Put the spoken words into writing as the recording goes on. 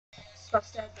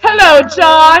Hello,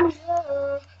 John.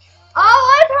 Oh,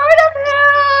 I've heard of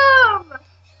him!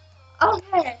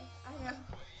 Okay. I know.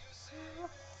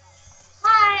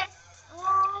 Hi.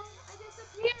 Oh, I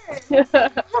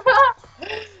disappeared.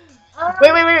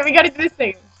 Wait. We gotta do this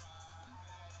thing.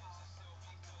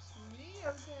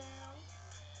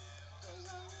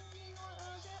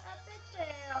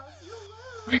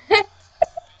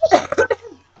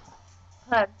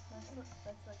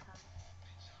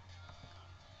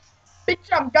 Bitch,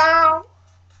 I'm gone.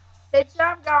 Bitch,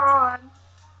 I'm gone.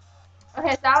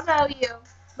 Okay, so I don't know you,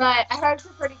 but I heard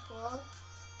you're pretty cool.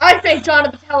 I think John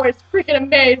of the Tower is freaking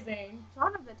amazing.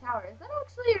 John of the Tower, is that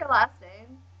actually your last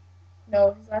name?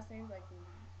 No, his last name's like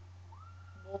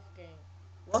Wolfgang.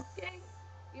 Wolfgang?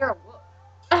 You're a wolf.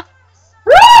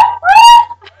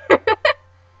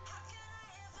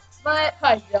 But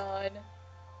Hi, John.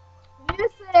 you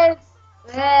said,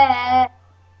 I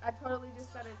totally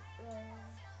just said it.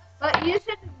 But you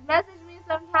should message me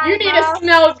sometime. You need to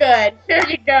smell good. Here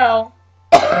you go.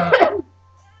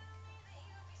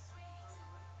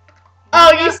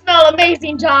 Oh, you smell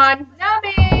amazing, John. No,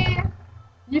 me.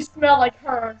 You smell like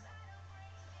her.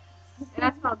 And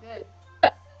I smell good.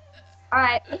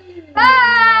 Alright.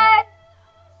 Bye!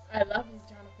 I love you,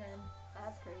 Jonathan.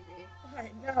 That's crazy.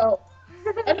 I know.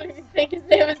 I don't even think his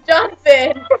name is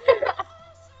Jonathan.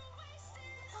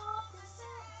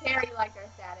 Harry liked our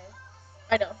status.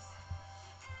 I know.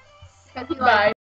 Because he Bye. liked